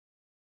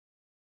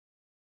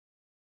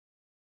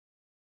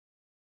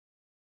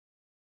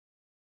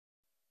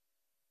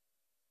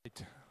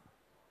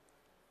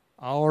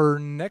Our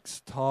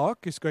next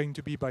talk is going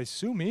to be by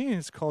Sumi.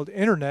 It's called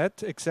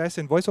Internet Access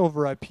in Voice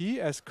over IP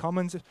as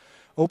Commons,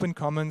 Open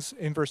Commons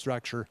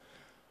Infrastructure.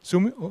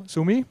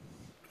 Sumi,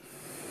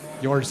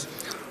 yours.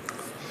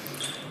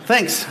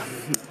 Thanks.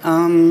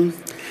 I'm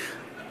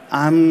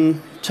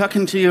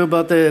talking to you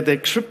about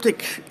the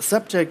cryptic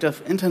subject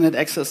of Internet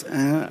access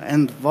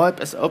and VoIP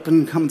as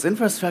Open Commons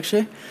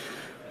Infrastructure,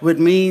 which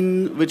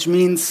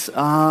means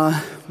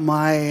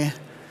my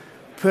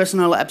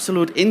personal,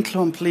 absolute,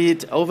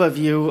 incomplete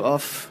overview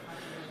of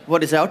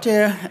what is out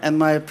there and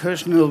my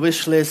personal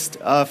wish list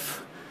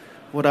of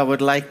what I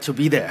would like to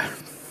be there.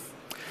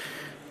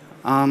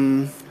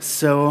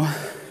 So,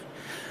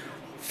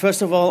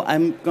 first of all,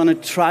 I'm going to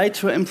try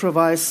to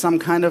improvise some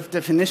kind of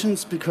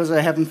definitions because I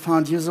haven't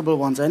found usable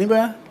ones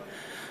anywhere.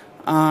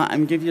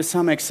 I'm give you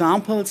some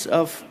examples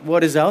of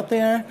what is out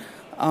there,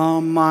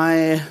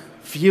 my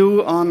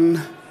view on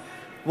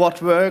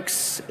what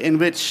works in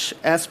which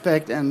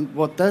aspect and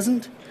what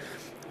doesn't,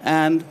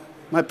 and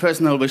my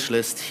personal wish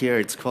list. Here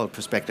it's called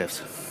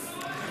perspectives.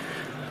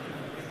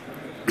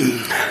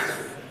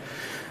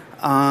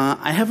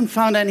 I haven't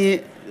found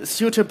any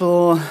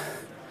suitable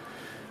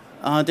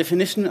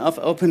definition of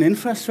open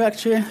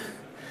infrastructure.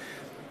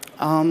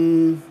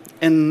 In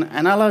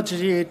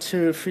analogy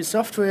to free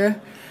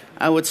software,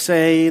 I would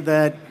say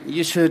that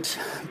you should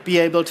be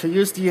able to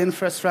use the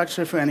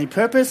infrastructure for any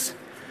purpose.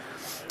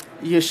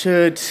 You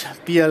should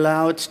be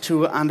allowed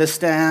to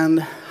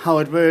understand how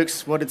it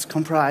works, what it's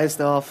comprised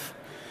of,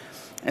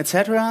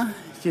 etc.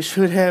 You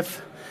should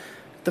have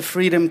the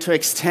freedom to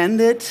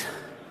extend it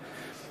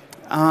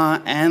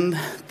and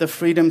the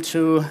freedom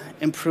to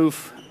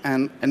improve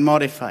and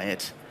modify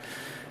it,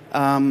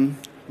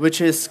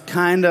 which is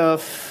kind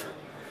of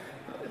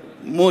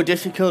more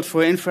difficult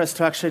for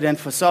infrastructure than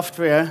for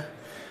software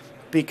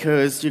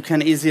because you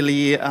can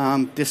easily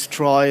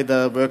destroy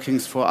the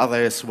workings for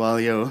others while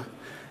you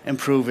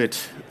improve it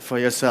for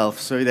yourself.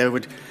 So there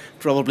would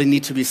probably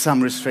need to be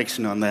some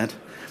restriction on that.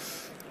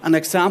 An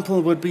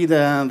example would be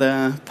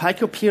the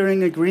Pico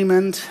peering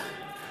agreement,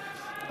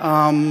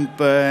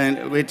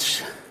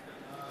 which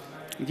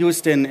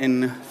used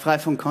in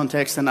Freifunk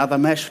context and other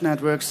mesh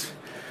networks.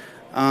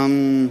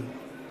 But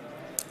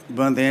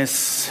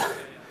this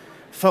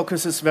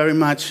focuses very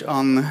much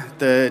on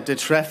the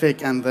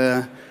traffic and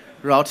the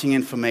routing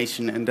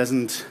information and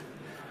doesn't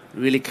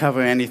really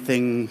cover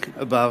anything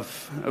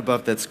above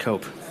that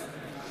scope.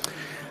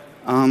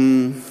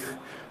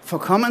 For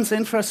commons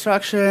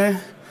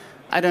infrastructure,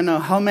 I don't know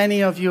how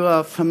many of you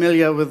are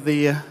familiar with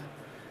the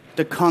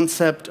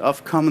concept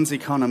of commons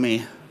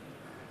economy.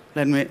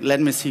 Let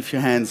me see a few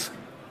hands.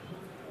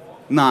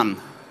 None.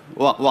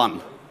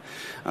 One.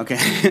 Okay.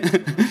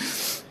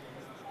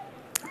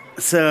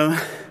 So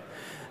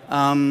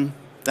then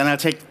I'll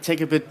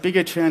take a bit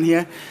bigger turn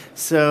here.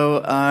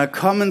 So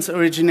commons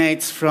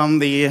originates from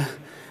the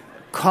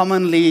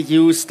commonly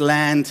used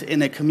land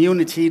in a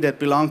community that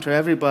belonged to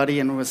everybody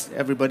and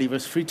everybody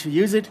was free to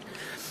use it.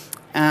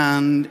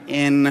 And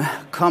in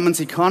commons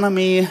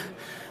economy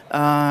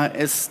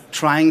is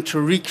trying to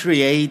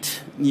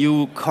recreate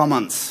new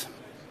commons.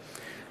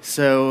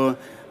 So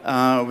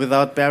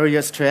without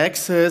barriers to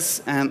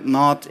access and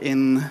not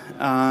in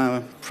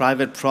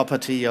private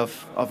property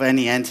of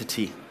any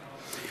entity.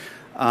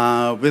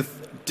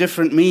 With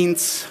different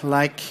means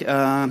like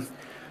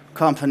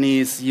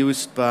companies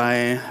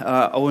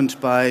owned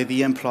by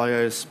the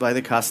employers, by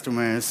the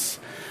customers,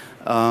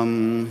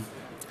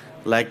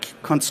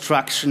 like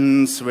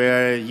constructions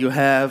where you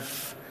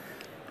have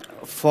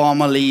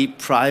formerly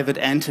private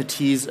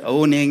entities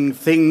owning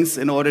things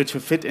in order to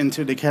fit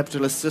into the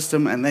capitalist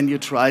system, and then you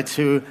try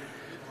to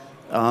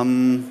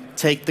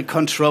take the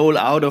control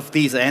out of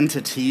these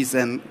entities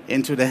and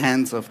into the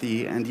hands of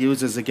the end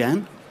users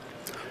again.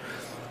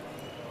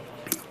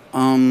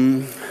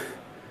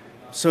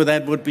 So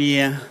that would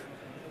be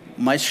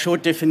my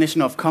short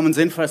definition of commons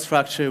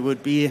infrastructure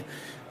would be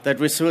that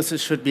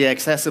resources should be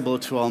accessible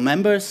to all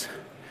members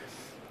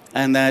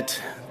and that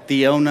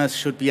the owners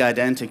should be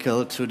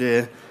identical to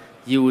the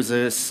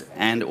users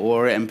and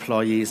or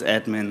employees,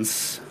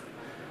 admins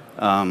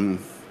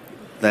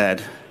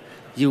that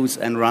use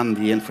and run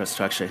the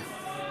infrastructure.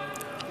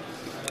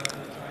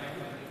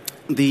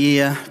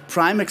 The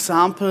prime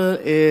example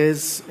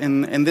is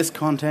in this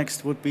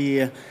context would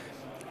be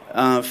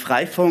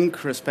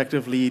Freifunk,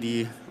 respectively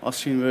the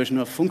Austrian version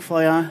of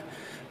Funkfeuer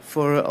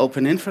for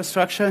open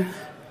infrastructure.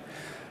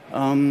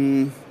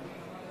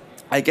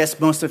 I guess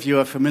most of you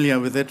are familiar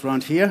with it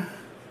around here.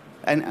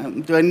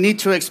 And do I need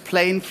to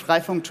explain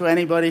Freifunk to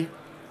anybody?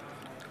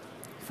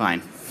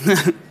 Fine.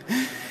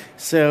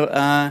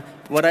 So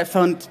what I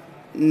found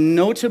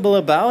notable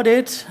about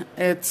it,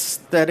 it's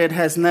that it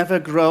has never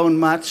grown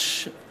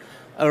much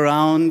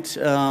around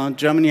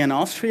Germany and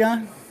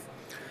Austria,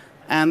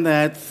 and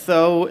that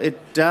though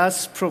it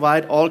does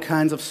provide all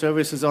kinds of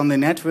services on the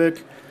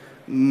network,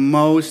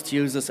 most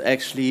users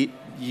actually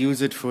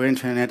use it for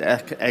internet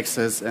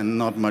access and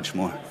not much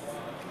more.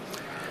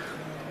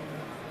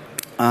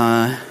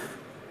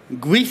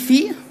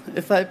 GUIFI,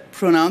 if I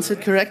pronounce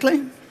it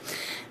correctly,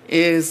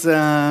 is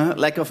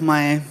like of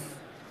my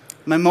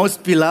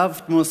most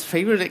beloved, most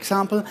favorite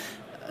example.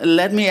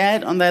 Let me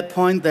add on that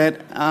point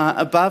that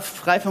above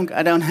Freifunk,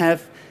 I don't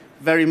have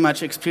very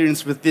much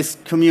experience with these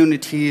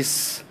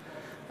communities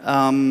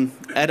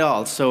at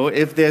all. So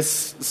if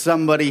there's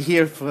somebody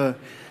here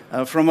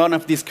from one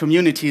of these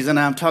communities and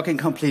I'm talking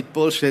complete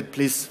bullshit,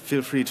 please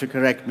feel free to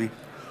correct me.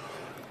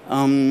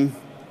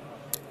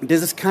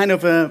 This is kind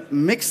of a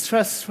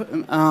mixture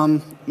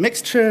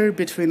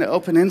between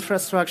open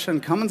infrastructure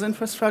and commons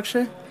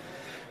infrastructure.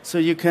 So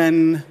you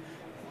can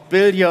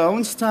build your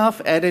own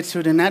stuff, add it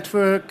to the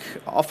network,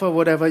 offer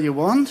whatever you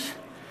want.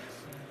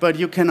 But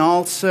you can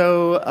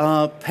also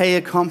pay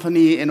a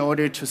company in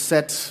order to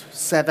set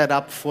that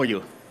up for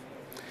you.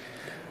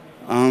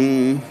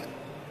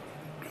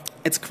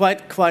 It's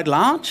quite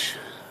large,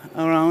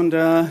 around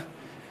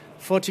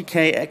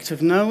 40K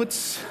active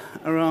nodes,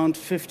 around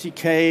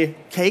 50K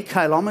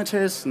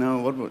kilometers,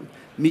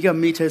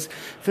 megameters,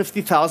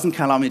 50,000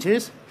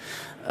 kilometers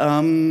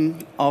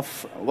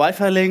of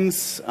Wi-Fi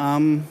links,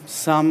 some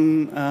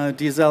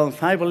DSL and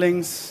fiber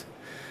links.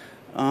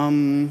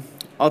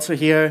 Also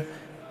here,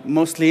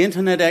 mostly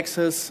internet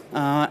access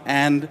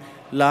and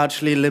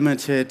largely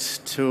limited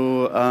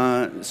to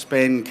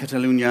Spain,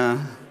 Catalonia.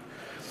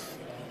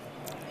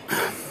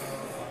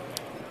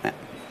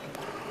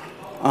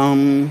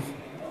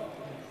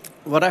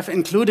 What I've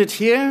included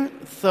here,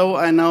 though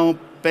I know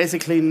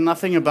basically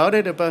nothing about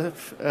it, about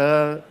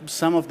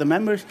some of the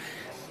members,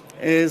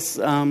 is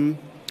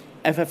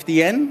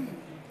FFDN.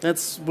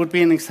 That would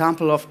be an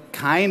example of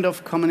kind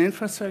of common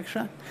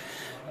infrastructure.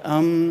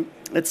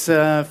 It's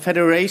a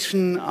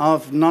federation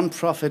of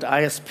non-profit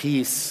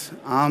ISPs.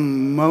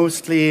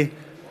 Mostly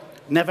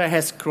never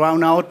has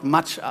grown out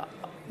much,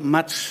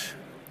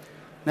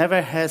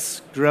 never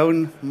has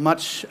grown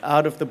much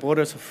out of the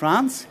borders of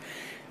France.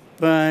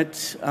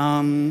 But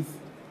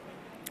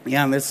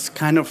this is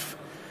kind of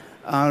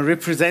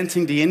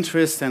representing the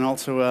interest and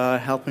also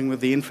helping with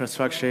the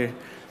infrastructure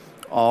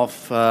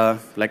of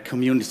like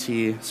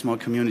small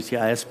community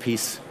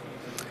ISPs.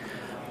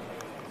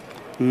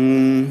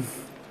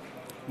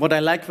 What I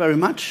like very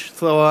much,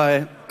 though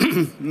I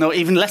know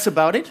even less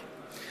about it,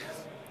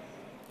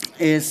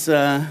 is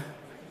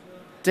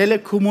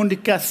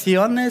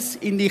Telecomunicaciones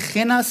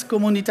Indígenas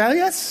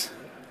Comunitarias,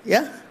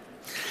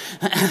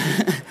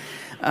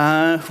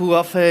 who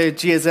offer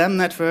GSM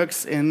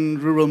networks in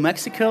rural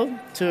Mexico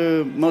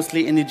to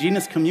mostly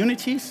indigenous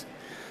communities.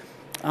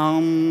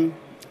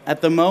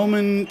 At the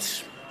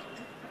moment,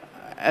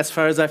 as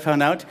far as I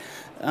found out,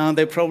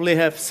 they probably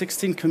have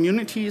 16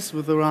 communities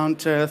with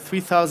around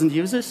 3,000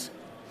 users.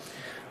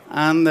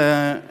 And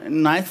the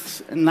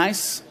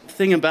nice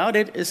thing about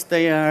it is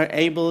they are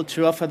able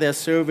to offer their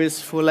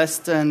service for less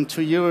than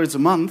 €2 a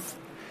month,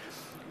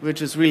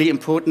 which is really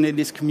important in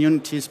these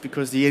communities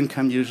because the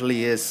income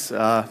usually is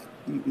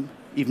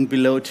even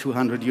below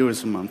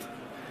 €200 a month.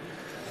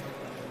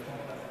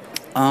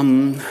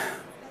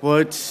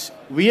 What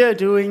we are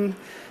doing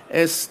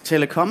is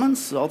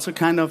telecommons, also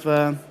kind of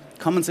a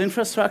commons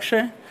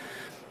infrastructure,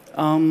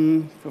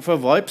 for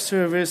VoIP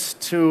service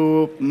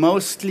to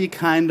mostly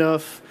kind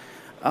of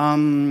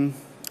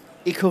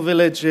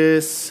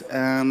eco-villages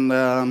and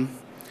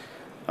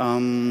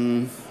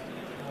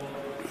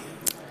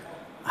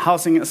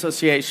housing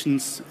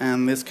associations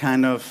and this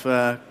kind of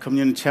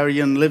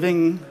communitarian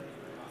living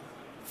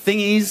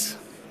thingies.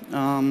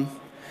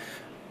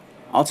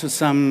 Also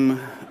some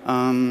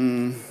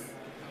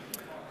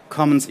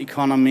commons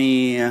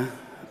economy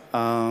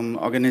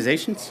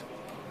organizations.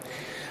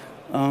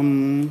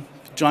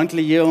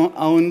 Jointly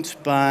owned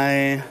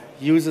by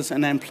users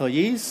and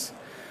employees.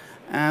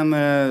 And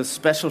a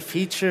special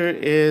feature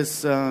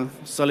is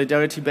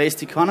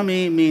solidarity-based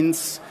economy,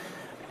 means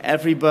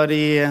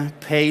everybody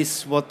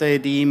pays what they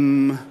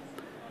deem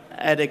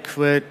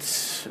adequate,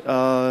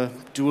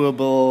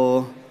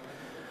 doable,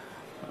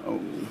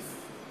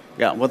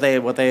 what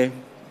they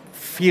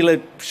feel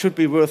it should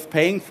be worth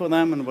paying for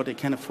them and what they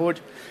can afford.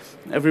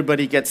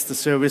 Everybody gets the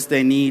service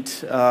they need,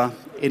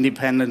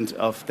 independent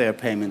of their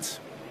payments.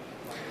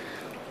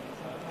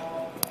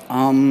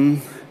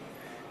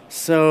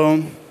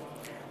 So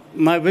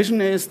my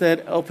vision is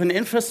that open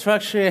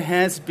infrastructure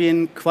has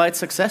been quite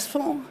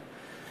successful.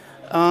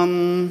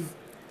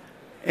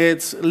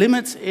 Its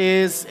limit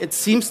is, it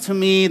seems to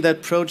me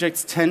that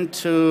projects tend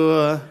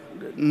to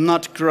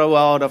not grow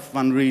out of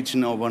one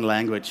region or one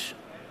language,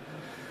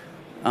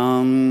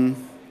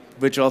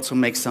 which also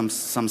makes some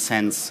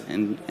sense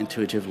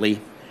intuitively.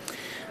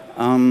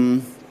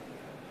 And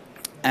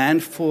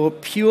for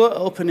pure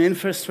open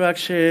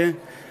infrastructure,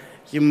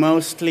 you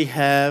mostly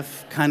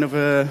have kind of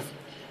a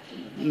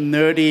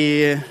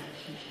nerdy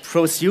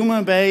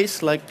prosumer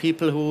base, like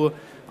people who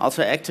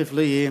also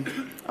actively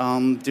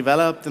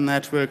develop the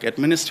network,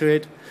 administer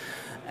it,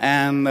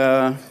 and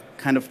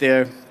kind of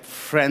their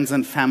friends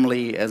and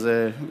family as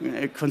a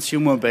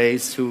consumer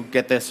base who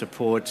get their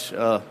support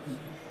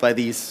by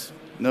these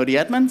nerdy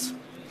admins.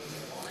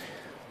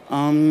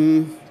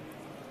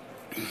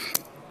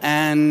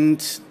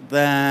 And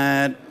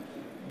that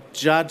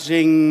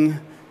judging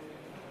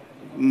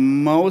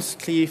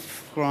mostly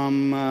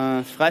from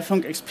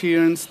Freifunk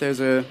experience.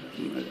 There's a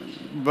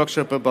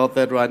workshop about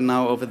that right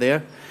now over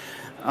there.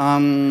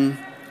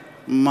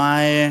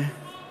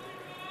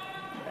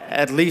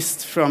 At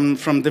least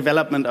from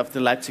development of the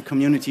Leipzig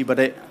community, but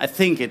I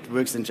think it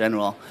works in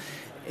general,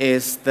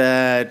 is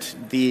that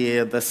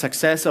the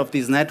success of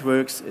these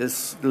networks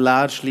is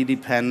largely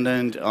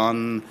dependent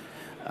on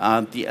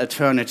the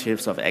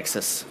alternatives of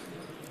access.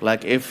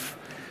 Like if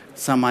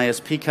some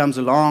ISP comes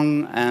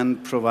along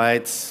and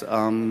provides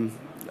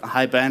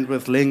high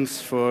bandwidth links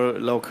for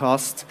low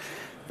cost,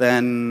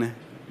 then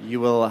you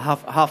will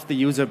have half the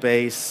user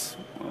base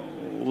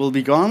will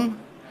be gone.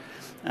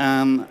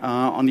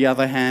 On the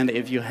other hand,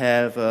 if you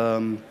have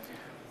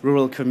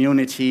rural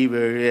community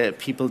where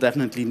people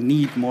definitely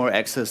need more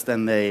access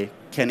than they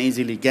can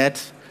easily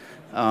get,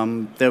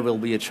 there will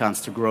be a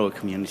chance to grow a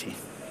community.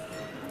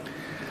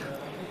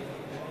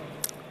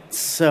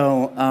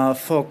 So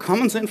for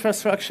commons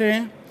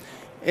infrastructure,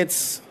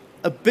 it's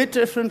a bit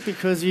different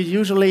because you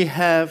usually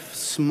have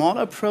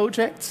smaller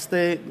projects.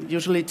 They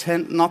usually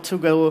tend not to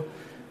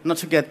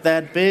get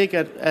that big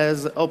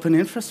as open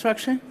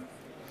infrastructure.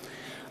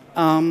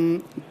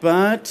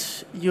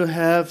 But you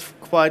have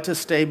quite a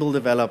stable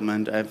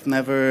development. I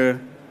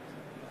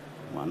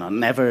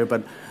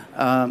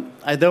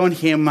don't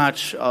hear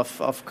much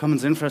of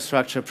commons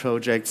infrastructure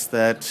projects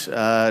that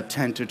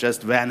tend to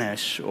just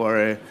vanish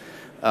or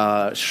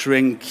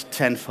shrink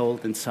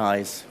tenfold in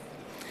size.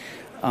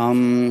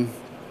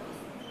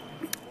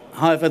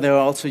 However, they are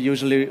also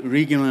usually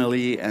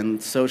regionally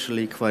and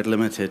socially quite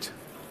limited.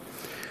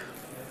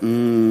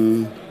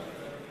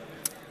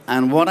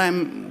 And what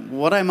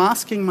I'm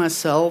asking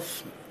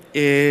myself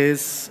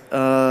is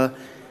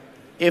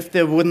if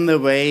there wouldn't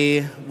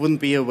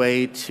be a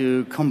way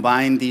to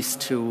combine these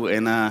two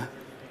in a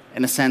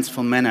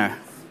sensible manner.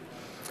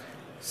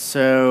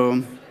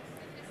 So,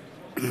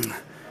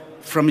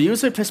 from a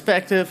user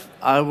perspective,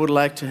 I would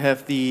like to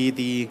have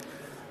the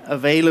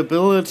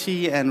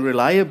availability and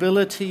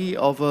reliability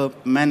of a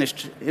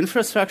managed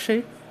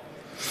infrastructure,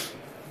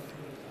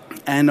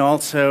 and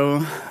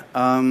also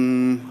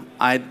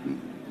I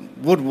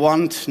would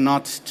want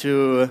not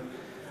to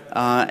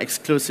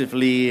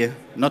exclusively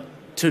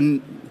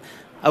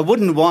I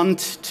wouldn't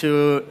want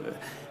to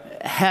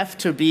have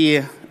to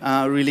be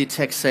really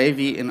tech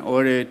savvy in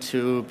order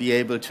to be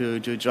able to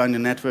join the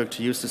network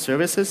to use the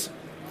services.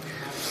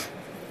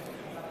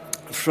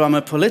 From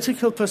a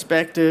political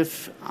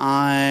perspective,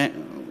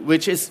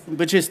 which is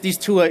these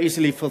two are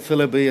easily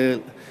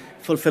fulfillable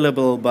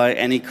by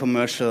any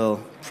commercial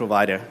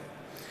provider.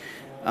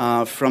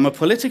 From a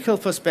political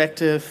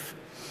perspective,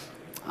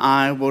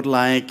 I would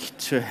like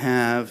to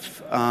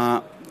have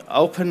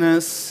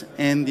openness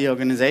in the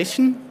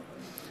organization.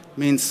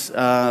 Means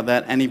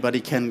that anybody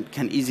can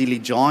easily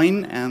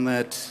join, and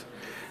that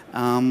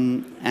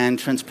and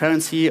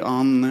transparency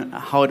on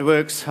how it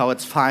works, how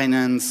it's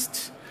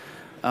financed,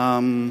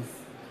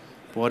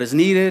 what is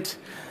needed,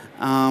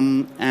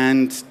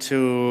 and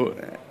to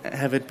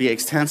have it be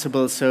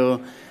extensible so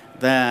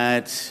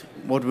that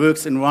what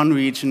works in one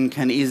region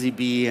can easily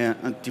be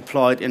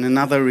deployed in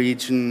another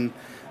region,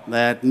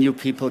 that new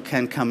people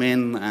can come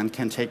in and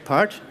can take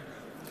part.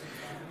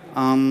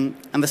 And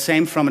the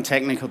same from a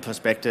technical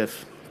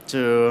perspective,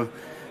 to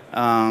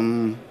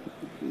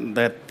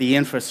that the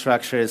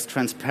infrastructure is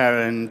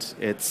transparent.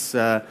 It's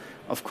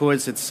of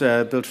course it's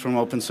built from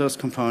open source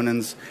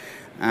components,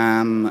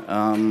 and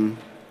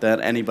that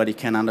anybody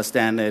can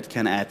understand it,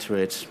 can add to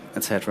it,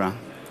 etc.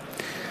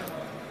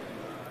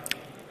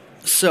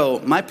 So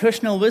my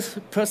personal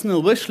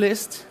wish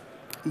list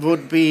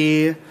would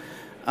be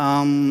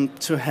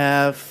to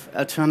have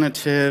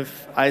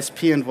alternative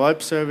ISP and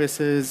VoIP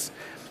services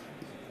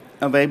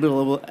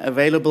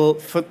available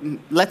for,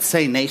 let's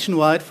say,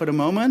 nationwide for the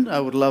moment. I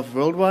would love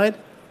worldwide,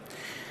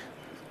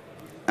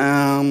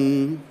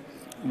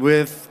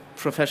 with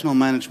professional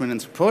management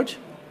and support,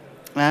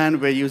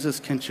 and where users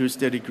can choose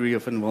their degree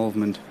of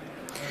involvement.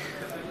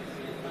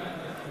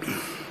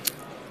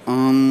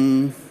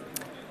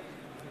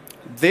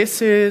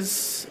 This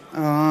is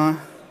how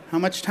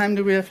much time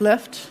do we have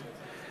left?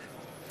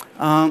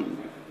 I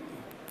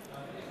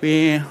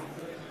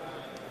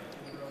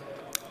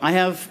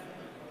have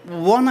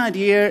one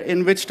idea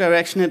in which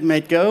direction it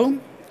may go.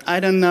 I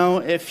don't know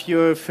if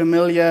you're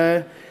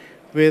familiar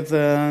with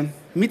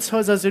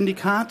Mietshäuser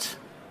Syndikat.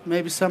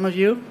 Maybe some of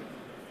you.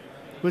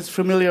 Who's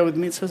familiar with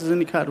Mietshäuser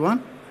Syndikat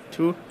 1,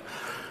 2?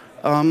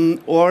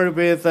 Or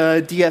with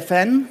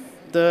DFN,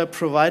 the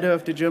provider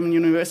of the German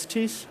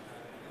universities.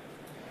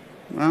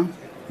 Well.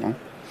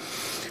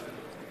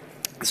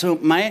 So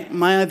my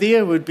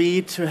idea would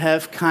be to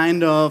have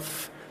kind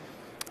of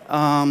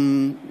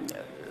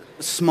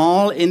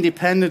small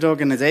independent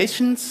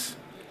organizations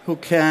who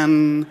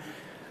can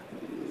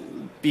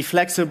be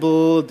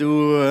flexible,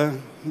 do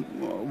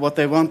what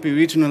they want, be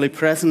regionally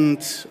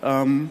present,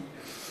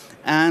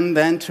 and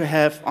then to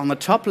have on the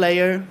top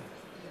layer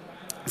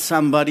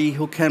somebody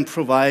who can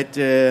provide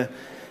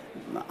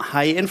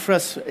high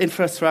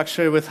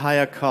infrastructure with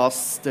higher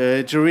costs,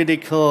 the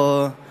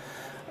juridical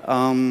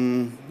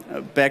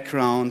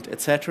background,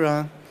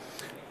 etc.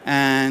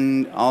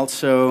 And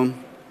also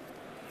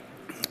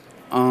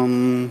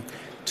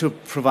to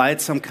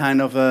provide some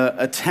kind of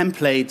a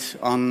template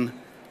on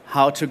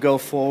how to go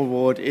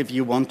forward if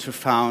you want to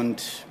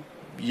found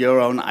your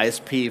own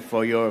ISP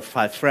for your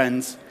 5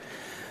 friends.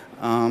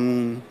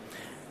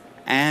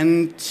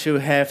 And to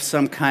have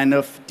some kind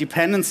of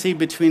dependency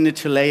between the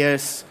 2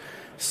 layers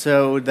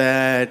so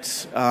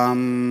that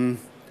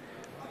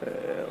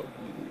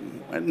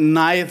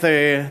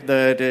neither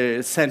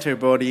the center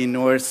body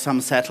nor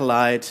some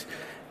satellite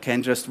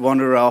can just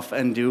wander off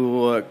and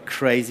do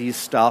crazy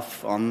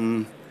stuff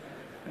on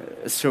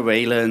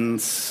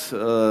surveillance,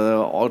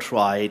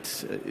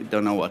 alt-right,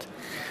 don't know what.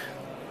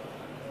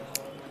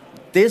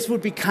 This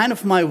would be kind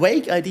of my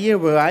vague idea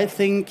where I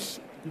think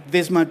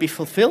this might be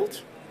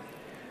fulfilled.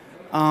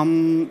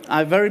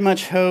 I very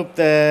much hope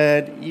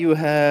that you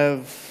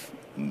have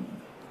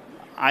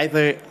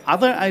either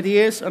other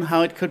ideas on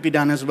how it could be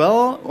done as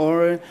well,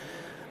 or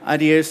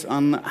ideas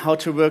on how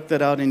to work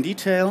that out in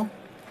detail.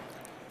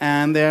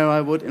 And there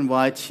I would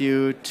invite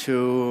you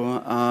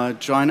to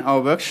join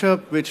our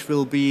workshop, which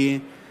will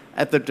be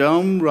at the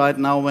Dome right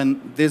now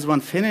when this one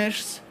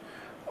finishes,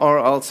 or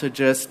also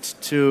just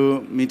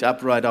to meet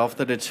up right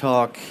after the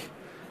talk,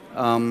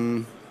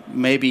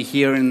 maybe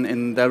here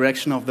in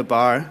direction of the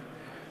bar,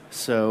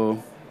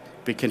 so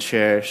we can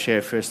share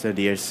first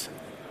ideas.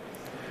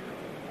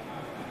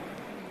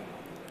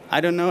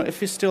 I don't know if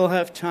we still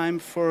have time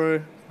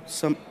for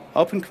some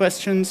open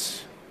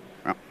questions.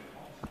 No.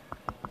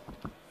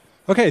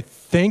 Okay,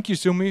 thank you,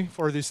 Sumi,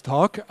 for this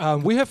talk.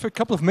 We have a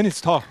couple of minutes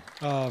talk.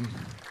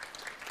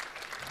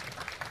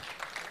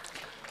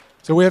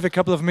 So we have a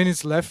couple of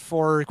minutes left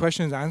for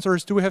questions and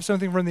answers. Do we have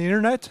something from the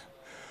internet?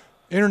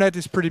 Internet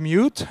is pretty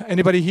mute.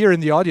 Anybody here in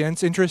the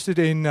audience interested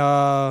in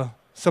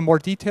some more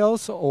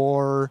details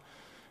or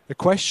a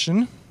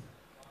question?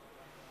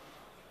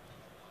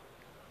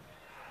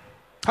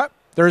 Ah,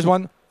 there is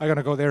one. I'm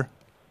gonna go there.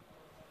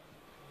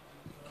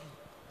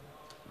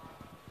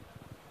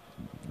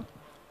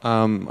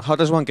 How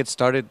does one get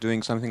started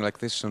doing something like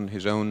this on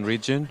his own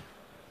region?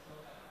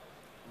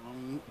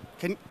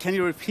 Can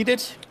you repeat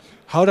it?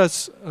 How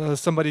does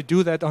somebody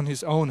do that on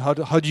his own? How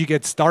do you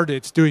get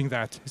started doing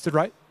that? Is that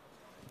right?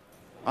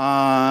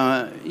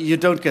 You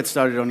don't get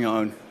started on your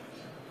own.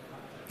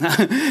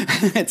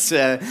 It's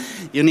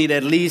you need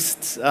at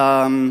least,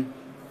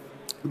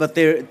 but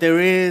there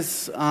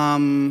is.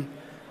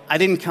 I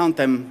didn't count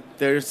them.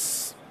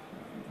 There's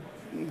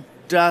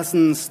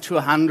dozens to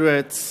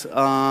hundreds,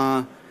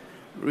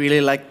 really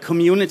like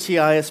community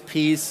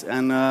ISPs,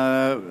 and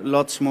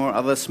lots more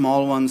other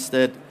small ones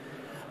that.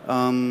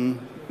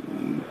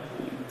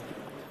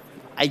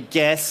 I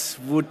guess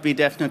would be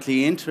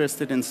definitely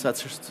interested in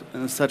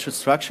such a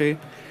structure.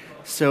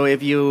 So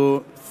if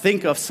you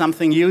think of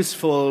something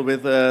useful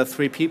with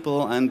 3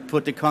 people and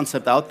put the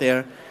concept out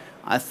there,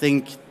 I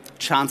think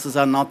chances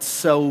are not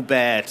so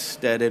bad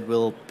that it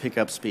will pick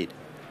up speed.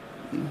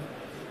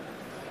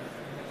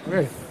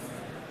 Okay.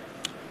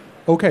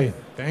 Okay,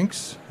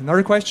 thanks.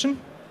 Another question?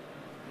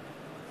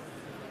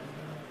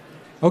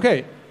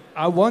 Okay,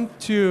 I want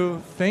to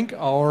thank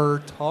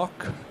our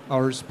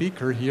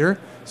speaker here,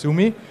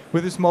 Sumi,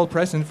 with a small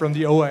present from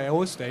the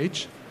OIO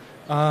stage.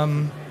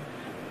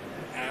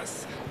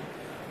 Yes.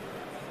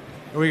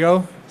 Here we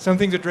go.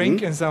 Something to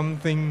drink and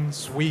something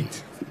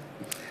sweet.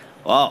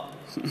 Wow.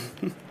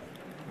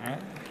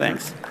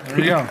 Thanks. There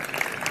we go.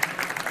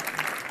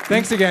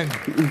 Thanks again.